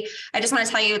therapy, I just want to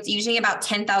tell you it's usually about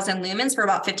 10,000 lumens for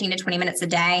about 15 to 20 minutes a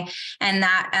day. And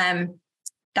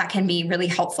that can be really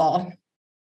helpful.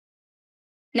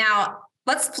 Now,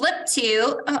 let's flip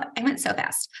to, I went so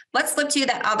fast. Let's flip to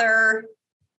that other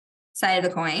side of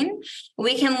the coin.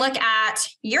 We can look at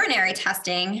urinary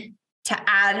testing to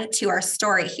add to our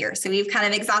story here. So we've kind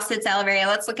of exhausted salivary.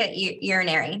 Let's look at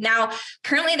urinary. Now,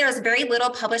 currently there's very little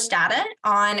published data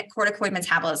on corticoid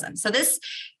metabolism. So this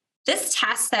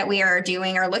test that we are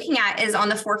doing or looking at is on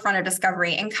the forefront of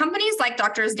discovery, and companies like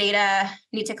Doctors Data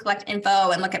need to collect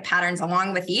info and look at patterns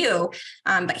along with you.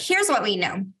 But here's what we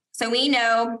know. So we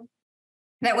know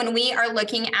that when we are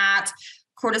looking at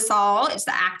cortisol, it's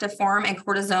the active form, and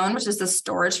cortisone, which is the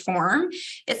storage form,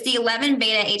 it's the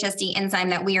 11-beta HSD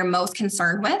enzyme that we are most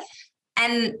concerned with.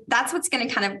 And that's what's going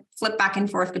to kind of flip back and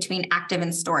forth between active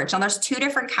and storage. Now, there's 2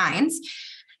 different kinds.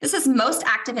 This is most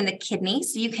active in the kidney.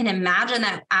 So you can imagine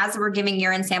that as we're giving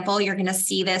urine sample, you're going to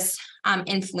see this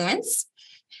influence.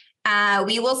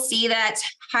 We will see that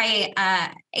high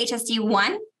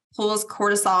HSD1 pulls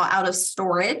cortisol out of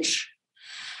storage.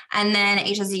 And then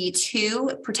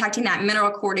HSD2, protecting that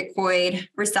mineralocorticoid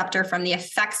receptor from the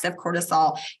effects of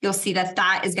cortisol, you'll see that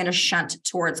that is going to shunt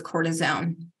towards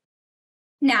cortisone.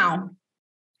 Now,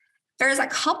 there's a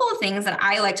couple of things that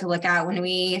I like to look at when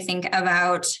we think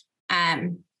about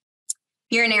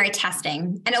urinary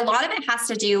testing. And a lot of it has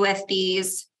to do with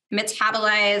these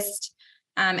metabolized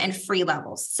and free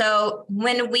levels. So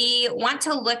when we want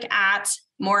to look at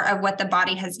more of what the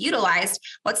body has utilized,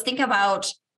 let's think about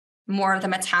more of the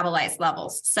metabolized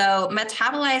levels. So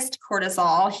metabolized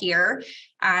cortisol here,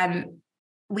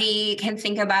 we can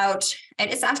think about,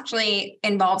 it actually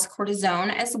involves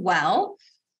cortisone as well,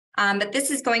 but this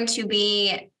is going to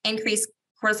be increased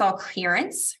cortisol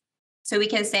clearance. So we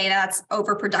can say that's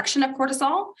overproduction of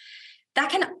cortisol. That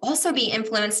can also be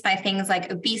influenced by things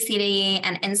like obesity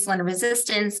and insulin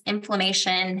resistance,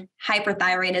 inflammation,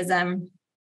 hyperthyroidism.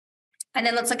 And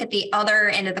then let's look at the other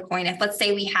end of the coin. If let's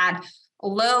say we had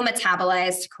low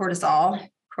metabolized cortisone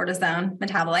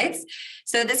metabolites.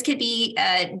 So this could be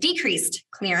decreased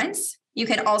clearance. You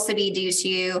could also be due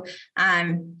to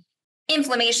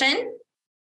inflammation.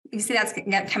 You see that's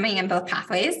coming in both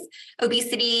pathways,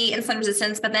 obesity, insulin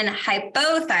resistance, but then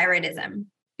hypothyroidism.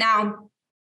 Now,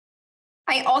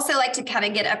 I also like to kind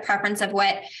of get a preference of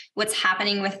what's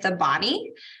happening with the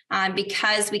body,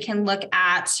 because we can look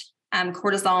at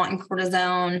cortisol and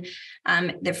cortisone,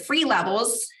 the free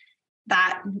levels.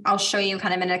 that I'll show you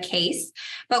kind of in a case.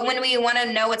 But when we want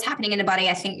to know what's happening in the body,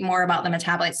 I think more about the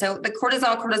metabolites. So the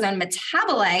cortisone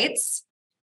metabolites,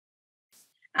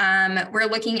 we're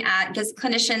looking at, gives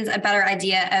clinicians a better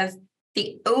idea of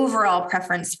the overall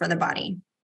preference for the body.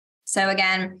 So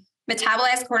again,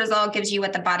 metabolized cortisol gives you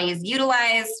what the body is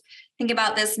utilized. Think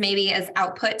about this maybe as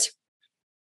output,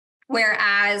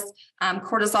 whereas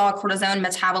cortisone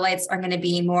metabolites are going to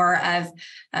be more of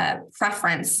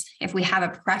preference. If we have a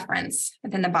preference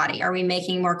within the body, are we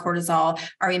making more cortisol?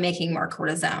 Are we making more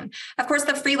cortisone? Of course,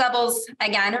 the free levels,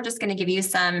 again, are just going to give you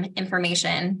some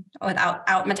information without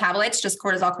metabolites, just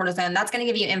cortisol, cortisone. That's going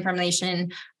to give you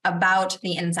information about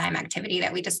the enzyme activity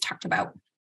that we just talked about.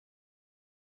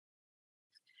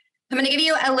 I'm going to give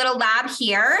you a little lab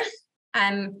here.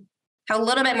 Have a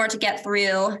little bit more to get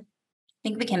through. I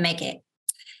think we can make it.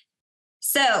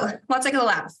 So let's look at the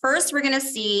lab. First, we're going to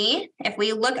see if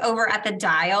we look over at the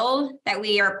dial that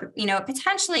we are,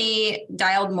 potentially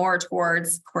dialed more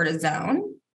towards cortisone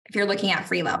if you're looking at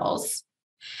free levels.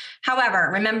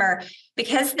 However, remember,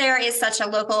 because there is such a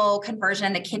local conversion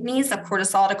in the kidneys of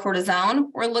cortisol to cortisone,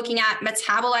 we're looking at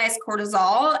metabolized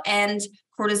cortisol and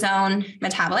cortisone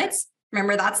metabolites.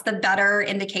 Remember, that's the better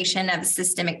indication of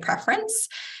systemic preference.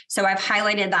 So I've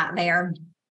highlighted that there.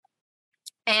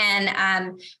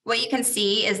 And what you can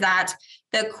see is that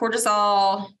the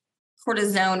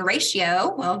cortisol-cortisone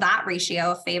ratio, well, that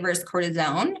ratio favors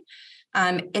cortisone.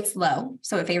 It's low,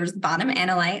 so it favors the bottom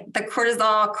analyte. The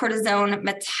cortisol-cortisone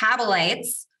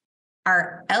metabolites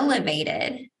are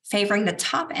elevated, favoring the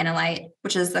top analyte,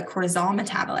 which is the cortisol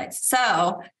metabolites.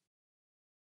 So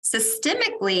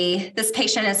systemically, this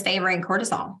patient is favoring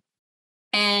cortisol.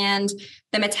 And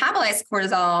the metabolized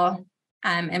cortisol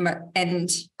and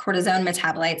cortisone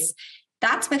metabolites,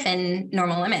 that's within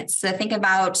normal limits. So think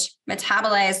about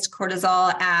metabolized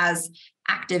cortisol as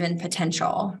active and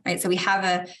potential, right? So we have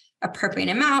a appropriate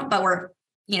amount, but we're,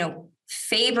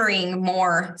 favoring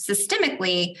more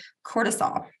systemically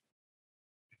cortisol.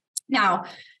 Now,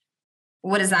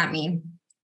 what does that mean?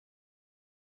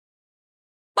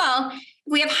 Well, if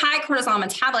we have high cortisol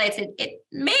metabolites, it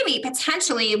maybe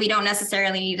potentially we don't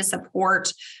necessarily need to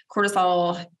support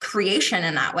cortisol creation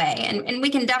in that way. And we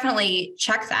can definitely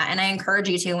check that. And I encourage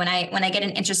you to, when I get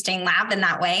an interesting lab in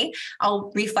that way,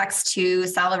 I'll reflex to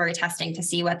salivary testing to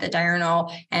see what the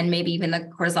diurnal and maybe even the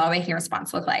cortisol waking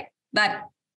response look like. But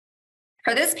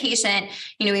for this patient,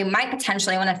 we might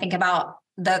potentially want to think about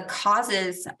the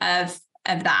causes of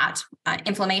that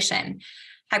inflammation,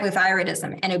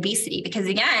 hypothyroidism, and obesity, because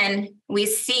again, we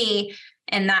see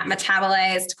in that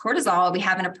metabolized cortisol, we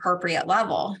have an appropriate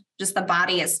level. Just the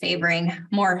body is favoring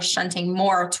more, shunting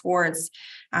more towards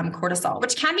cortisol,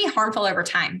 which can be harmful over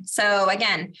time. So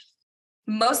again,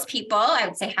 most people, I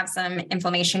would say, have some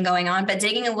inflammation going on, but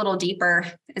digging a little deeper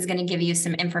is going to give you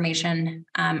some information.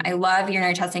 I love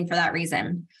urinary testing for that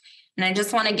reason. And I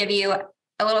just want to give you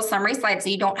a little summary slide so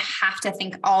you don't have to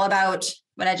think all about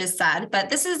what I just said, but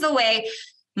this is the way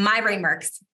my brain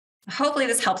works. Hopefully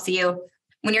this helps you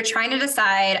when you're trying to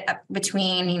decide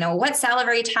between, what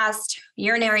salivary test,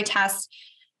 urinary test.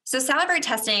 So salivary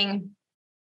testing,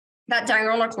 that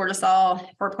diurnal cortisol,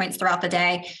 4 points throughout the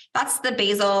day, that's the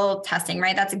basal testing,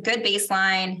 right? That's a good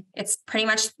baseline. It's pretty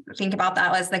much, think about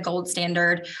that as the gold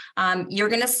standard. You're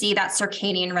going to see that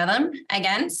circadian rhythm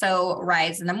again. So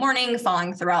rise in the morning,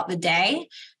 falling throughout the day.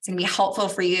 It's going to be helpful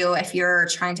for you if you're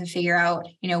trying to figure out,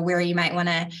 where you might want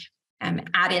to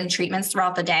add in treatments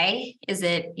throughout the day. Is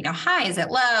it, high? Is it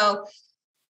low?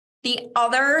 The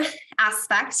other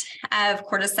aspect of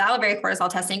salivary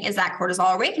cortisol testing is that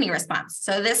cortisol awakening response.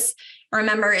 So this,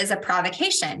 remember, is a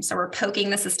provocation. So we're poking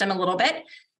the system a little bit.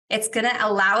 It's going to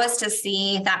allow us to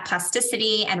see that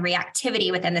plasticity and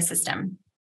reactivity within the system.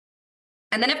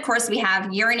 And then, of course, we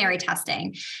have urinary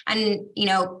testing. And,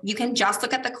 you can just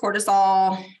look at the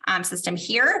cortisol system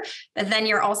here, but then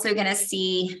you're also going to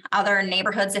see other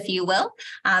neighborhoods, if you will.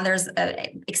 There's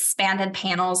expanded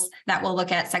panels that will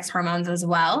look at sex hormones as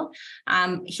well.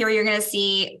 Here, you're going to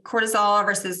see cortisol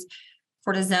versus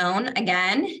cortisone.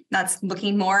 Again, that's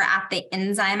looking more at the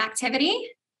enzyme activity.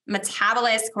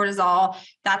 Metabolized cortisol,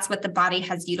 that's what the body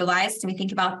has utilized. So we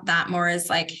think about that more as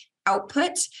like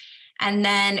output. And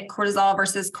then cortisol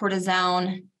versus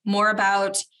cortisone, more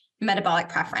about metabolic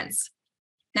preference.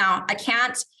 Now, I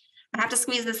have to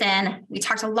squeeze this in. We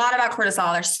talked a lot about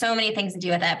cortisol. There's so many things to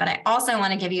do with it, but I also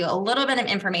want to give you a little bit of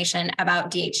information about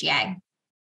DHEA.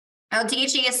 Now,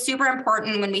 DHEA is super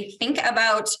important when we think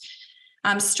about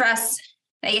stress,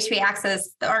 the HPA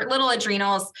axis, our little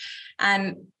adrenals.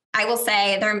 I will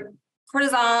say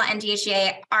cortisol and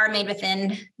DHEA are made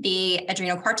within the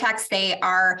adrenal cortex. They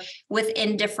are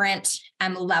within different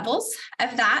levels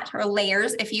of that, or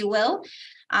layers, if you will.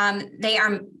 They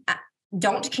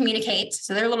don't communicate.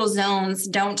 So their little zones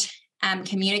don't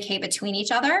communicate between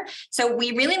each other. So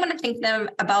we really want to think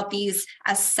about these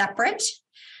as separate.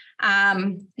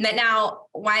 Now,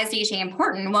 why is DHEA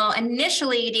important? Well,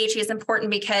 initially, DHEA is important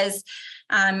because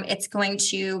it's going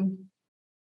to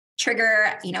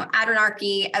trigger,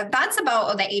 adrenarche. That's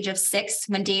about the age of 6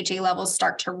 when DHEA levels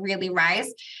start to really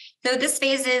rise. So this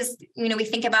phase is, we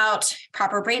think about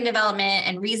proper brain development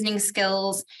and reasoning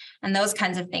skills and those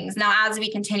kinds of things. Now, as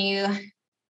we continue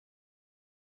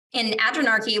in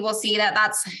adrenarche, we'll see that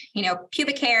that's,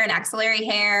 pubic hair and axillary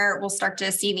hair. We'll start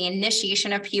to see the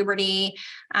initiation of puberty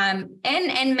and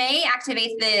may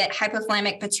activate the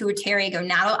hypothalamic pituitary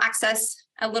gonadal axis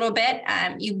a little bit.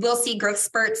 You will see growth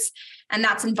spurts, and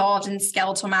that's involved in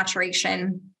skeletal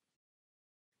maturation.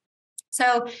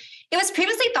 So it was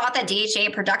previously thought that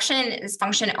DHEA production is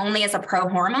functioned only as a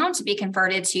prohormone to be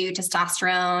converted to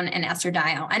testosterone and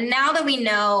estradiol. And now that we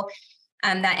know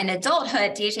that in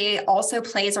adulthood, DHEA also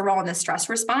plays a role in the stress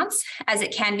response, as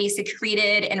it can be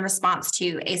secreted in response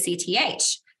to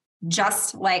ACTH,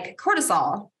 just like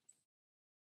cortisol.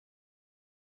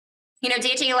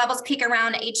 DHEA levels peak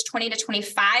around age 20 to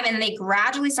 25, and they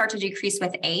gradually start to decrease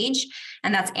with age,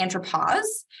 and that's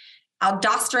andropause.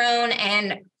 Aldosterone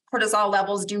and cortisol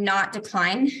levels do not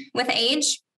decline with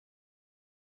age.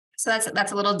 So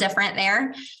that's a little different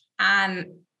there.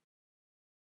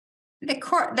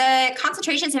 The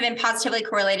concentrations have been positively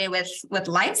correlated with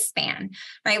lifespan,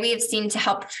 right? We have seen to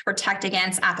help protect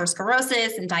against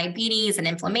atherosclerosis and diabetes and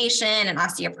inflammation and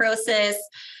osteoporosis.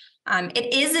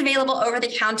 It is available over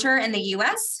the counter in the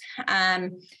US,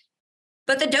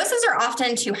 but the doses are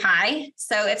often too high.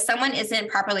 So if someone isn't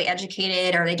properly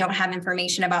educated or they don't have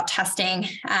information about testing,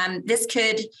 this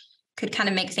could kind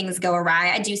of make things go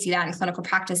awry. I do see that in clinical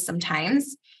practice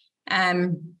sometimes.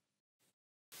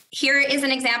 Here is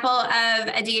an example of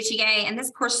a DHEA, and this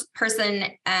person,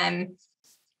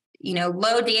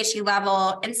 low DHEA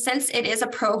level. And since it is a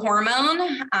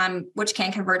prohormone, which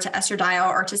can convert to estradiol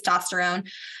or testosterone,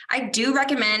 I do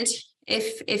recommend,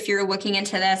 if you're looking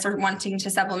into this or wanting to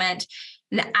supplement,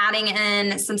 adding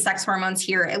in some sex hormones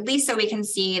here, at least so we can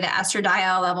see the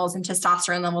estradiol levels and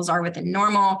testosterone levels are within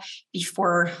normal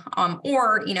before,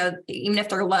 or, even if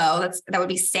they're low, that would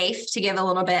be safe to give a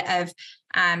little bit of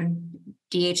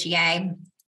DHEA.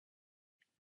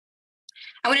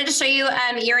 I wanted to show you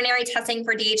urinary testing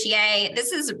for DHEA.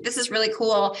 This is really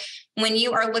cool. When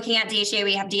you are looking at DHEA,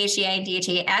 we have DHEA and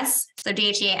DHEAS. So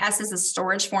DHEAS is a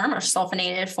storage form or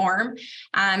sulfonated form.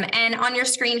 And on your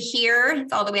screen here,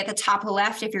 it's all the way at the top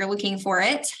left if you're looking for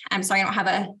it. I'm sorry, I don't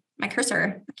have my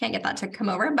cursor. I can't get that to come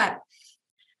over, but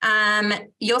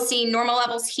you'll see normal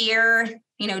levels here.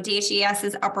 DHEAS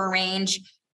is upper range.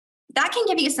 That can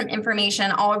give you some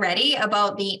information already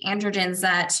about the androgens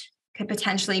that could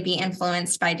potentially be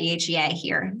influenced by DHEA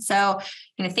here. So,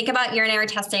 think about urinary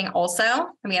testing also.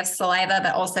 And we have saliva,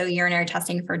 but also urinary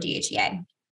testing for DHEA.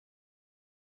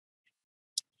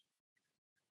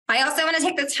 I also want to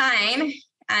take the time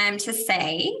to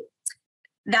say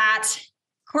that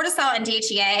cortisol and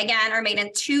DHEA, again, are made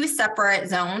in 2 separate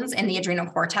zones in the adrenal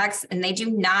cortex, and they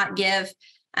do not give,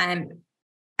 I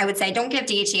would say, don't give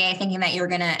DHEA thinking that you're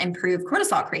going to improve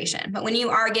cortisol creation. But when you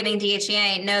are giving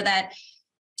DHEA, know that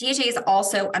DHEA is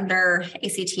also under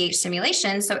ACTH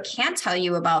stimulation, so it can tell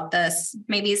you about this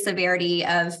maybe severity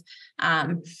of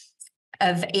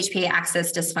HPA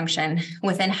axis dysfunction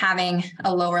within having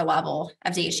a lower level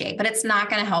of DHEA, but it's not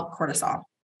going to help cortisol.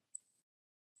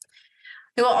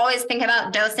 We will always think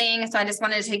about dosing, so I just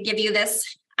wanted to give you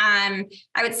this. I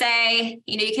would say,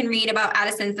 you can read about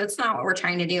Addison's. That's not what we're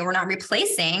trying to do. We're not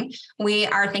replacing. We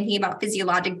are thinking about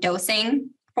physiologic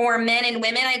dosing. For men and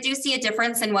women, I do see a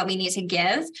difference in what we need to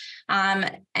give.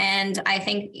 And I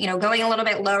think, going a little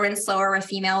bit lower and slower with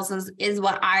females is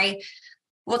what I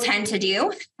will tend to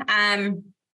do.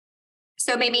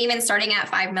 So maybe even starting at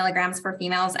 5 milligrams for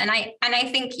females. And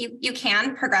I think you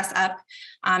can progress up.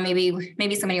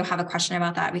 Maybe somebody will have a question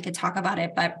about that. We could talk about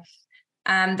it, but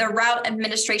the route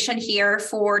administration here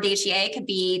for DHEA could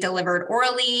be delivered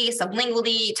orally,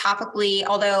 sublingually, topically,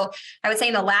 although I would say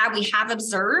in the lab, we have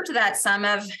observed that some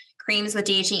of creams with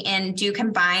DHEA in do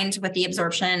combined with the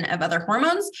absorption of other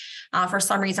hormones. For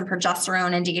some reason,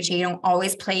 progesterone and DHEA don't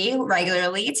always play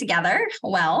regularly together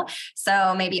well.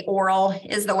 So maybe oral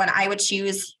is the one I would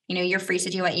choose. You're free to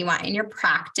do what you want in your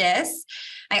practice.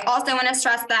 I also want to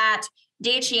stress that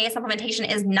DHEA supplementation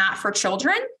is not for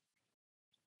children.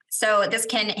 So this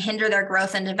can hinder their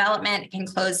growth and development. It can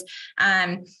cause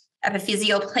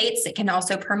epiphyseal plates. It can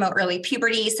also promote early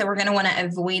puberty. So we're going to want to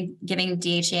avoid giving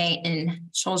DHEA in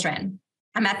children.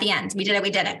 I'm at the end. We did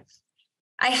it.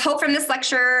 I hope from this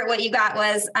lecture, what you got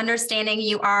was understanding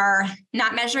you are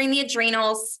not measuring the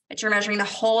adrenals, but you're measuring the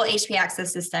whole HPA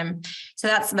axis system. So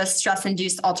that's the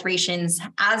stress-induced alterations,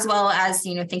 as well as,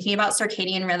 thinking about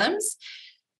circadian rhythms.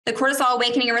 The cortisol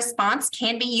awakening response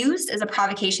can be used as a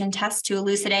provocation test to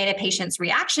elucidate a patient's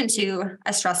reaction to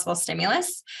a stressful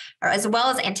stimulus, or as well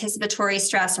as anticipatory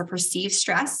stress or perceived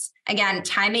stress. Again,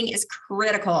 timing is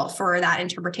critical for that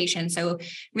interpretation. So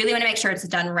really want to make sure it's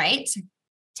done right.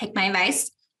 Take my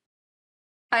advice.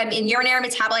 In urinary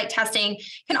metabolite testing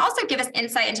can also give us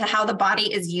insight into how the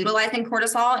body is utilizing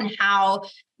cortisol and how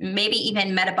maybe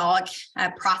even metabolic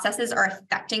processes are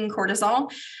affecting cortisol.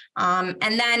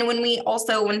 And then when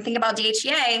think about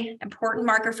DHEA, important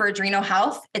marker for adrenal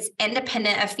health, it's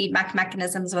independent of feedback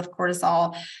mechanisms with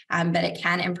cortisol, but it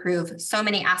can improve so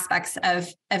many aspects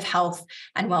of health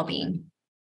and well-being.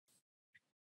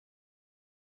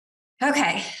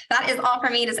 Okay, that is all for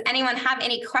me. Does anyone have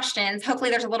any questions? Hopefully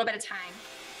there's a little bit of time.